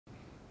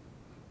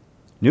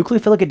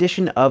nucleophilic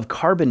addition of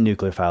carbon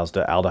nucleophiles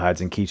to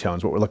aldehydes and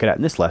ketones, what we're looking at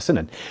in this lesson.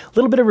 And a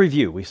little bit of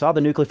review. We saw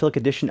the nucleophilic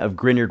addition of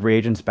Grignard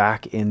reagents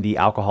back in the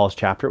alcohols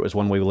chapter. It was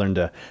one way we learned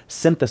to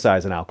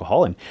synthesize an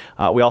alcohol. And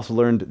we also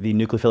learned the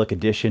nucleophilic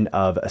addition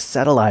of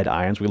acetylide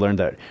ions. We learned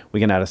that we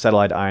can add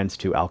acetylide ions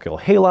to alkyl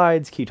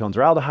halides, ketones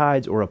or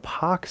aldehydes, or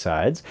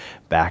epoxides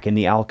back in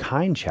the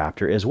alkyne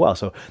chapter as well.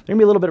 So there's going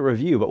to be a little bit of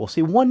review, but we'll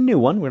see one new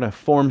one. We're going to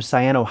form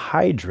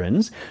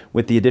cyanohydrins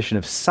with the addition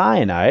of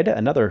cyanide,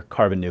 another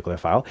carbon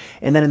nucleophile.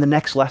 And then in the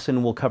next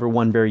lesson, we'll cover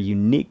one very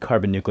unique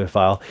carbon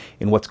nucleophile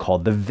in what's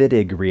called the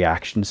Wittig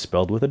reaction,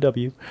 spelled with a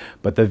W.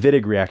 But the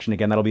Wittig reaction,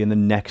 again, that'll be in the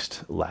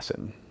next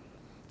lesson.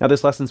 Now,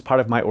 this lesson's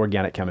part of my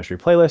organic chemistry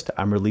playlist.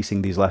 I'm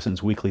releasing these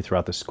lessons weekly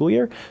throughout the school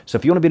year. So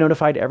if you want to be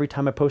notified every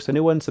time I post a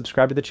new one,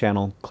 subscribe to the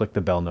channel, click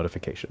the bell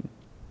notification.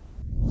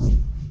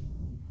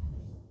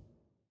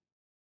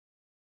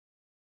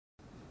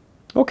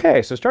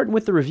 Okay, so starting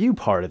with the review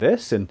part of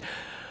this, and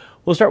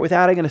we'll start with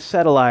adding an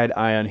acetylide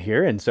ion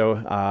here. And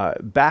so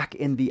back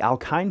in the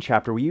alkyne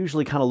chapter, we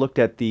usually kind of looked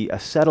at the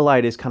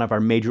acetylide as kind of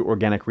our major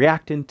organic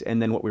reactant, and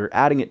then what we were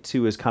adding it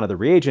to is kind of the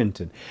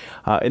reagent. And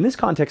in this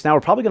context now, we're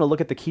probably going to look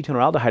at the ketone or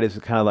aldehyde as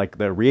kind of like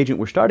the reagent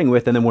we're starting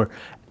with, and then we're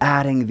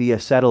adding the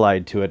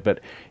acetylide to it. But,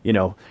 you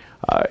know,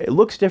 it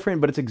looks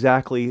different, but it's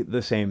exactly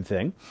the same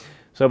thing.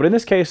 So, but in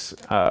this case,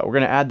 we're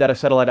going to add that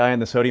acetylide ion.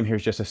 The sodium here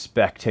is just a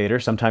spectator.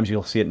 Sometimes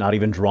you'll see it not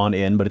even drawn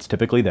in, but it's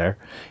typically there.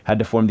 Had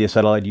to form the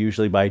acetylide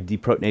usually by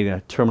deprotonating a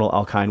terminal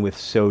alkyne with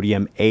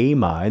sodium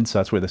amide. So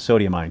that's where the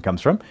sodium ion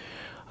comes from.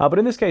 But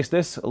in this case,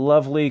 this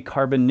lovely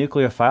carbon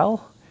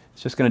nucleophile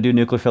is just going to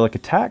do nucleophilic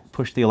attack,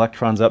 push the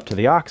electrons up to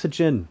the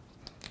oxygen.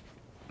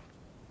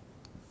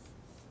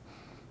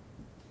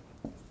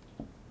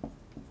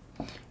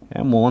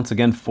 And we'll once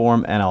again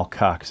form an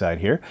alkoxide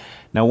here.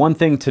 Now, one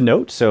thing to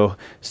note, so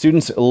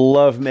students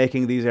love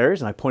making these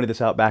errors, and I pointed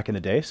this out back in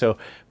the day,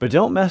 but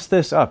don't mess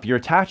this up. You're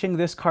attaching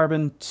this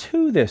carbon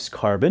to this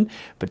carbon,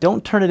 but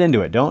don't turn it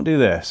into it. Don't do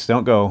this.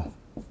 Don't go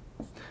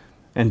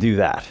and do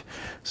that.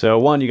 So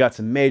one, you got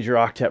some major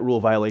octet rule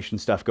violation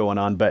stuff going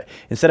on, but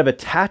instead of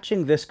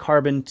attaching this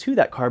carbon to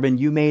that carbon,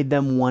 you made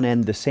them one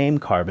and the same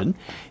carbon,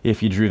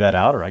 if you drew that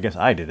out, or I guess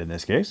I did in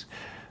this case.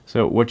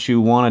 So what you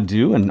want to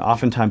do, and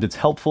oftentimes it's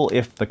helpful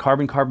if the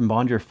carbon-carbon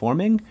bond you're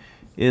forming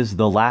is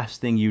the last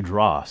thing you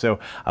draw. So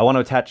I want to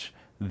attach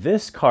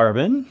this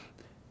carbon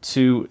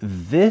to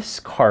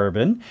this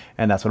carbon,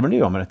 and that's what I'm going to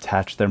do. I'm going to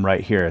attach them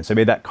right here. And so I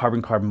made that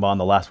carbon-carbon bond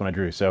the last one I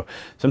drew. So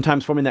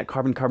sometimes forming that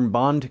carbon-carbon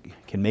bond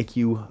can make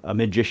you a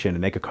magician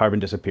and make a carbon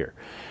disappear.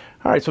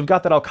 All right, so we've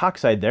got that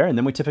alkoxide there, and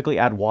then we typically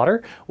add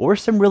water or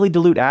some really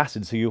dilute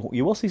acid. So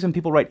you will see some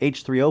people write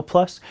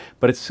H3O+,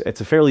 but it's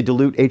a fairly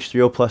dilute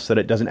H3O+, so that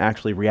it doesn't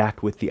actually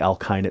react with the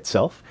alkyne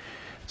itself.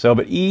 So,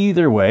 but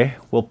either way,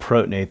 we'll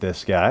protonate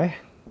this guy.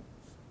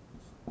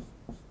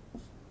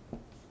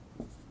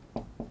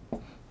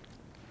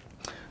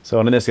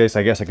 So in this case,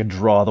 I guess I could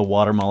draw the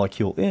water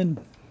molecule in.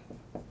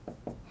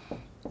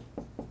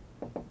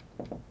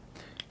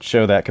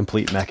 Show that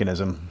complete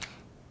mechanism.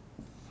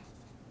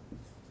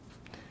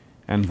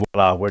 And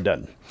voila, we're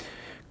done.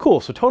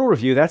 Cool, so total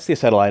review, that's the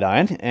acetylide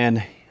ion.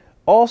 And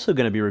also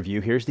going to be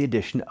review, here's the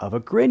addition of a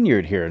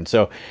Grignard here. And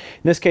so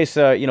in this case,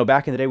 you know,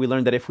 back in the day, we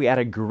learned that if we add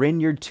a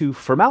Grignard to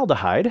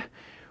formaldehyde,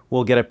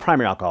 we'll get a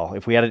primary alcohol.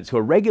 If we add it to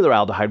a regular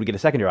aldehyde, we get a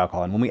secondary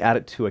alcohol. And when we add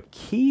it to a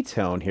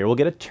ketone here, we'll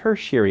get a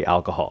tertiary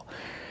alcohol.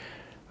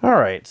 All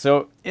right,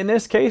 so in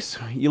this case,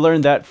 you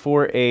learned that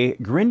for a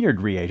Grignard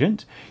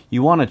reagent,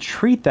 you want to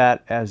treat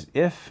that as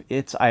if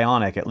it's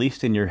ionic, at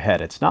least in your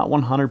head. It's not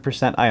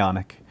 100%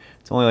 ionic.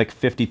 It's only like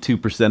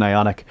 52%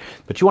 ionic,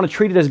 but you want to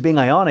treat it as being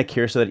ionic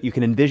here so that you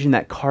can envision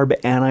that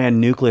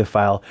carbanion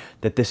nucleophile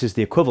that this is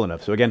the equivalent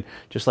of. So again,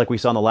 just like we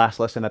saw in the last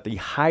lesson that the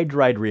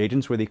hydride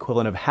reagents were the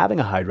equivalent of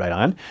having a hydride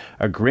ion,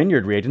 a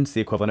Grignard reagent's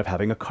the equivalent of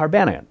having a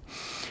carbanion.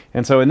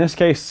 And so in this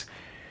case,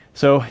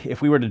 so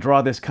if we were to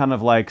draw this kind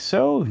of like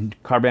so,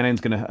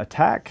 carbanion's going to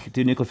attack,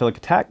 do nucleophilic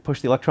attack,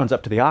 push the electrons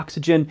up to the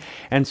oxygen.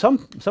 And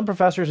some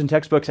professors and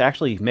textbooks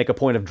actually make a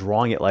point of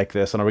drawing it like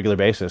this on a regular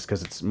basis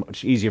because it's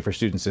much easier for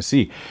students to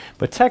see.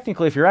 But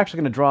technically, if you're actually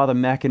going to draw the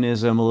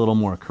mechanism a little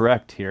more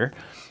correct here,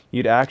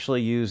 you'd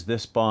actually use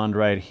this bond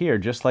right here,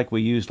 just like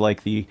we used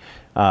like the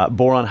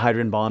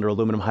boron-hydrogen bond or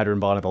aluminum-hydrogen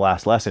bond at the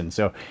last lesson.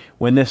 So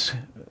when this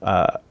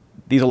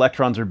these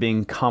electrons are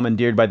being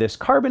commandeered by this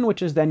carbon,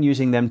 which is then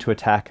using them to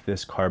attack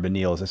this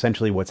carbonyl, is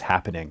essentially what's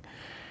happening.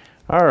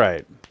 All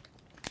right,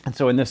 and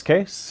so in this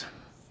case,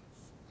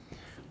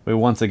 we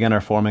once again are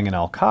forming an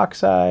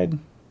alkoxide.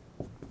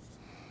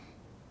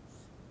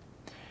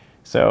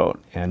 So,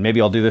 and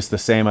maybe I'll do this the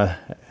same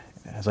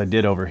as I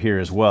did over here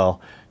as well.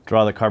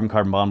 Draw the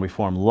carbon-carbon bond we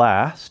formed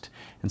last.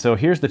 And so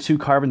here's the two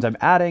carbons I'm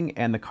adding,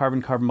 and the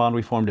carbon-carbon bond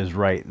we formed is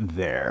right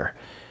there.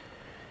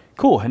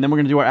 Cool, and then we're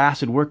going to do our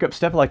acid workup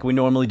step like we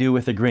normally do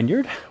with the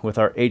Grignard, with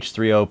our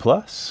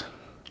H3O+.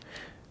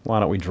 Why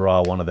don't we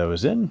draw one of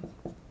those in?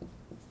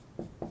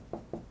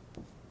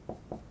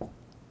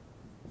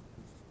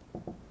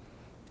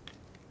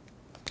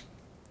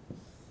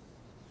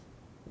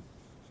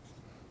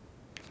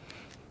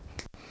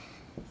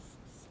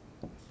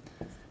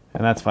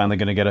 And that's finally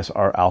going to get us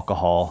our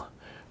alcohol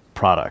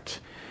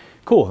product.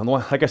 Cool. And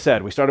like I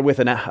said, we started with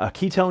a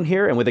ketone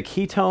here, and with a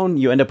ketone,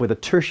 you end up with a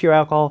tertiary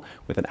alcohol.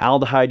 With an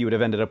aldehyde, you would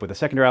have ended up with a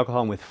secondary alcohol,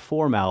 and with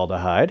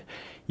formaldehyde,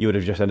 you would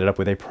have just ended up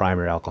with a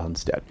primary alcohol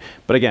instead.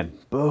 But again,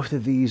 both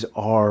of these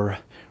are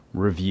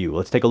review.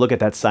 Let's take a look at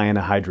that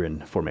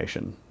cyanohydrin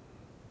formation.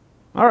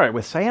 All right,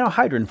 with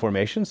cyanohydrin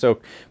formation, so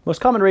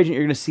most common reagent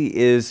you're going to see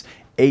is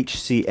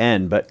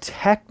HCN, but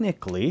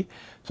technically,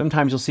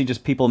 sometimes you'll see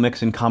just people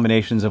mixing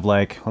combinations of,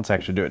 like, let's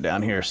actually do it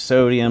down here,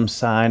 sodium,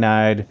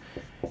 cyanide,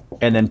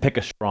 and then pick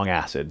a strong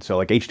acid, so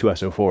like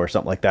H2SO4 or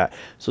something like that.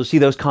 So see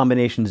those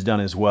combinations done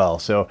as well.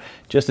 So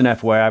just an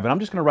FYI, but I'm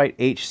just going to write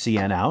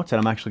HCN out,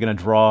 and I'm actually going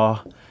to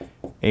draw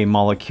a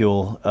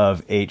molecule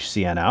of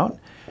HCN out.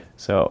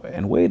 So,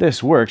 and the way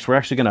this works, we're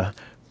actually going to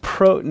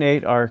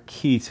protonate our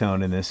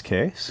ketone in this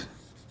case.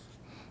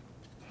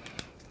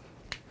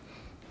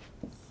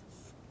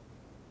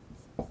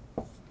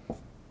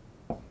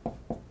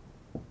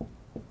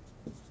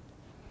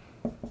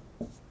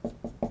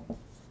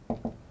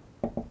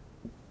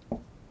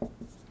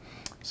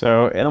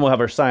 So, and then we'll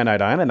have our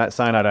cyanide ion, and that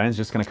cyanide ion is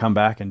just going to come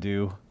back and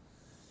do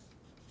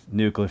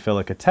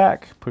nucleophilic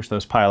attack, push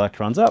those pi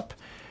electrons up.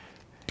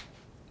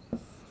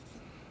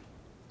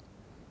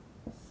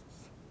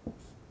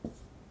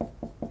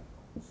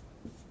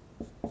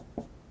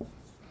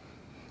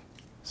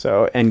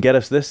 So, and get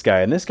us this guy,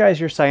 and this guy is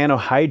your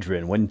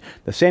cyanohydrin. When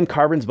the same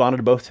carbon's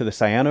bonded both to the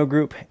cyano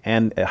group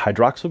and a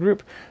hydroxyl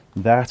group,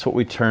 that's what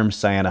we term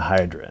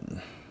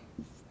cyanohydrin.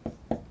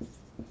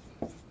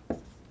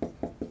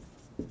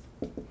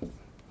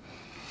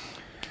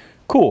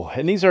 Cool,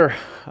 and these are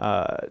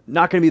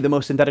not going to be the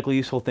most synthetically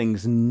useful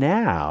things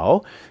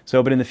now,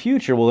 but in the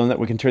future we'll learn that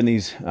we can turn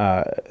these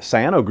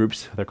cyano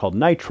groups, they're called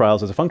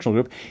nitriles as a functional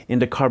group,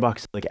 into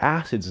carboxylic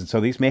acids, and so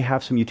these may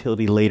have some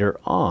utility later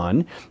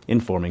on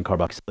in forming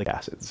carboxylic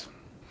acids.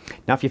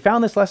 Now, if you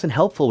found this lesson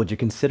helpful, would you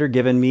consider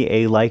giving me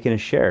a like and a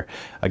share?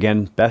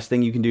 Again, best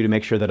thing you can do to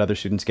make sure that other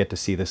students get to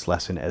see this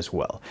lesson as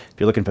well. If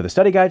you're looking for the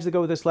study guides that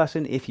go with this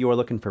lesson, if you are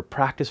looking for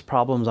practice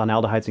problems on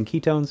aldehydes and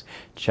ketones,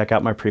 check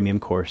out my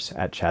premium course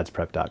at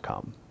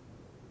chadsprep.com.